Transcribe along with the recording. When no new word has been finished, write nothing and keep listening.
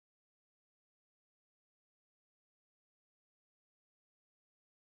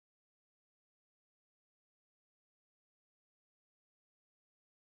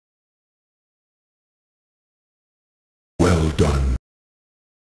done.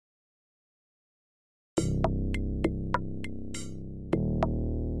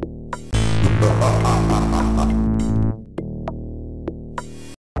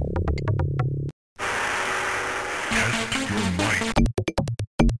 Test your might.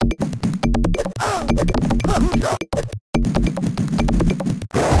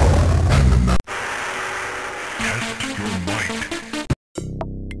 Test your might.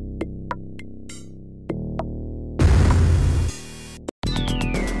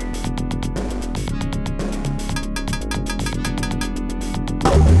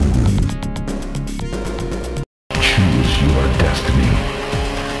 Choose your destiny.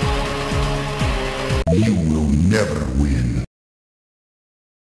 You will never win.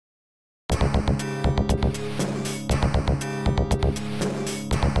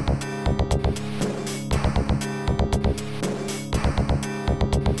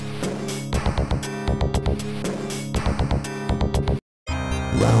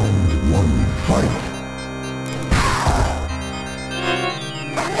 Round one, fight.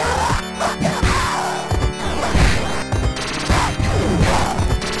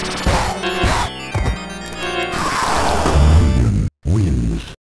 Wins.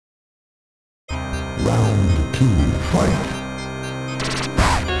 Round two, fight.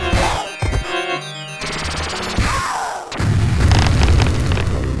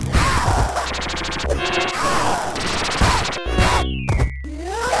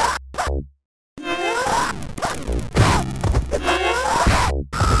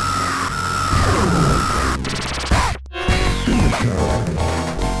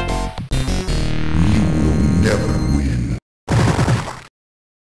 You will never win.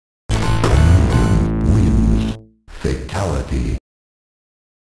 Wins. Fatality.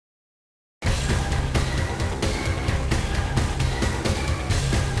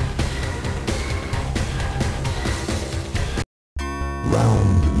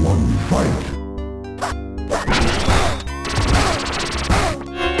 Round one, fight.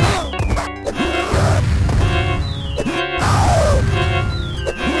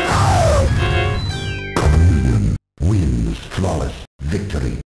 Khameleon wins. Flawless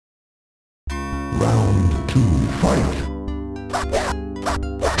victory. Round two, fight.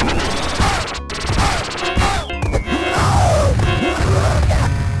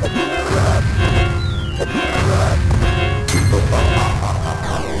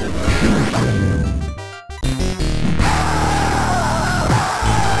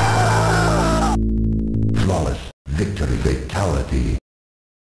 Flawless victory. Fatality.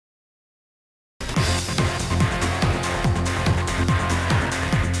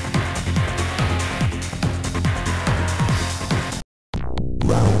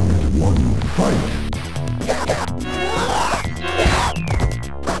 Round one, fight.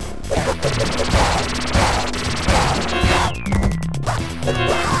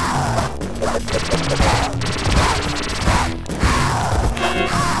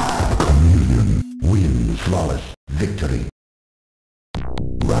 Khameleon wins. Flawless victory.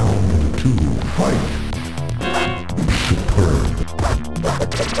 Round two, fight. Superb.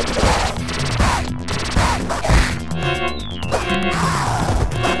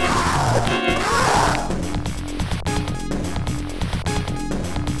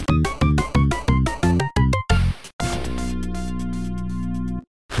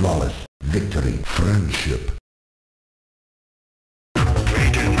 Flawless victory. Friendship.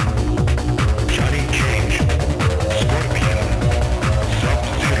 Raiden, Johnny Cage, Scorpion,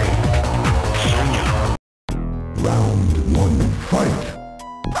 Sub-Zero, Sonya. Round one, fight.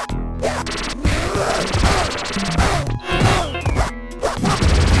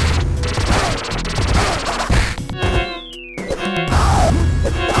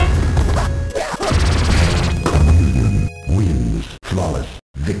 Khameleon wins. Flawless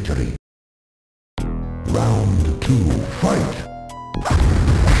victory. Round two, fight.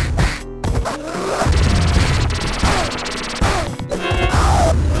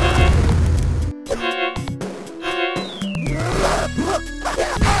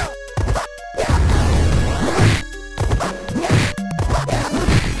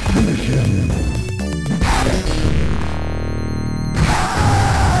 Finish him.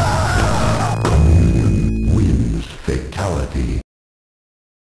 Khameleon wins. Fatality.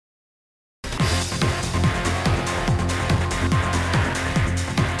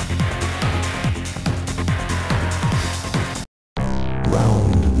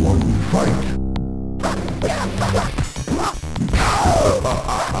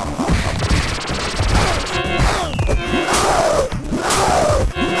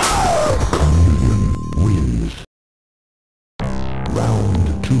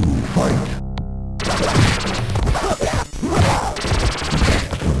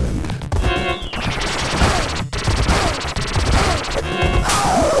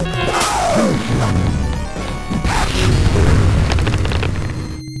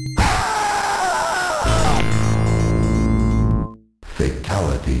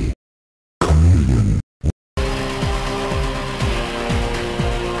 fatality. Khameleon.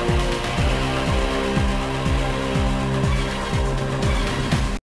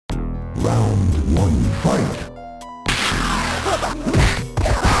 Round 1, fight!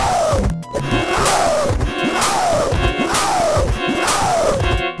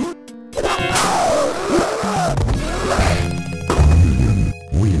 Khameleon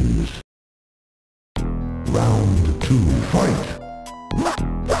wins. Round 2, fight!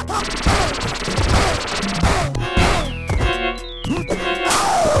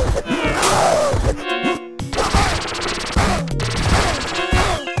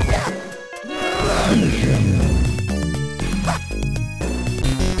 Finish him.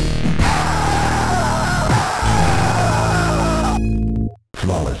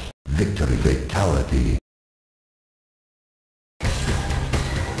 Flawless victory fatality.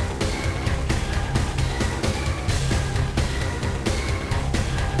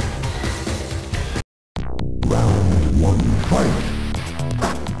 Round 1, fight!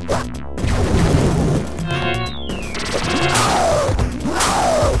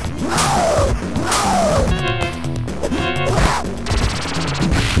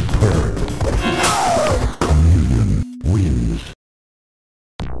 Superb. Khameleon wins.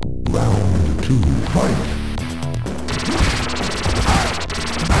 Round 2, fight!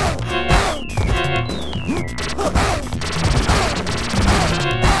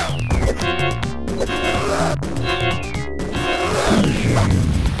 Finish him.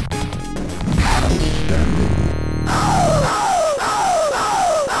 Outstanding.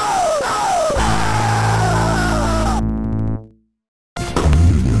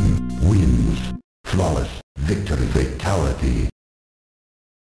 Khameleon wins. Flawless victory fatality.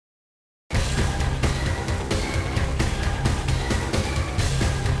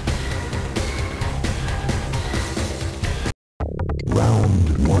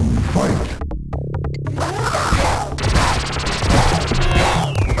 Round 1, fight!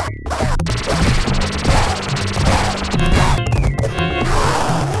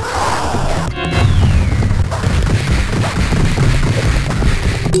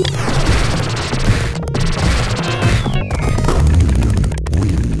 Khameleon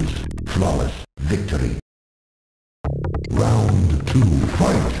wins. Flawless victory. Round 2,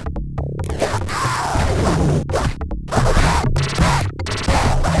 fight!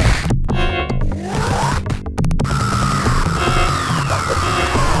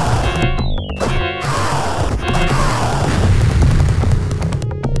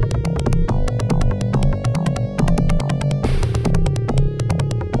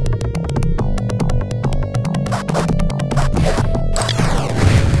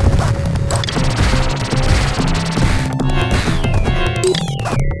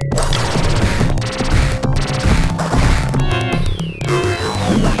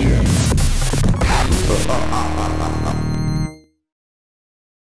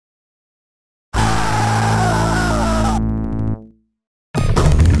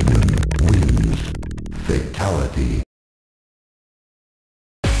 Fatality.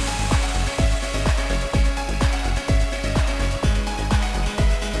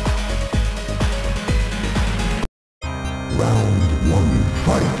 Round 1,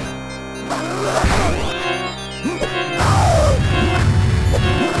 fight!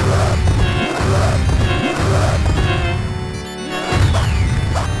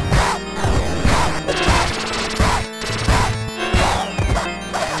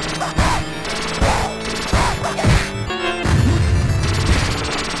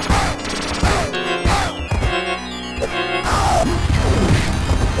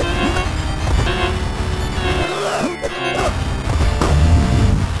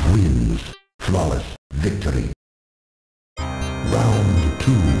 Wins. Flawless victory. Round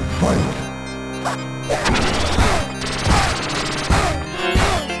 2, fight!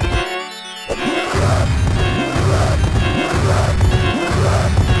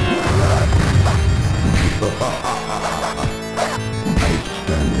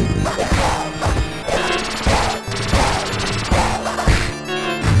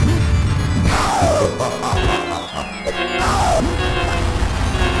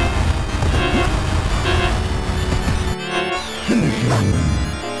 Finish him.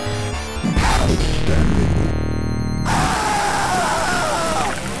 Outstanding.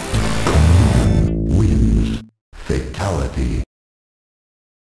 Wins. Fatality.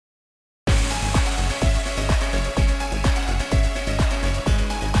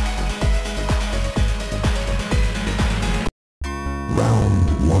 Round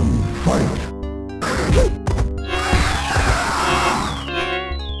 1, fight!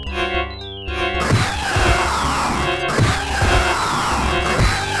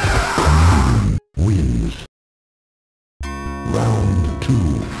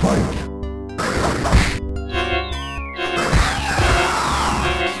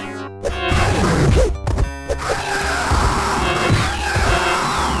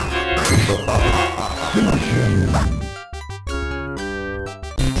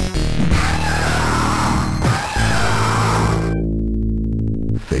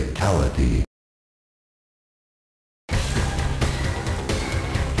 fatality.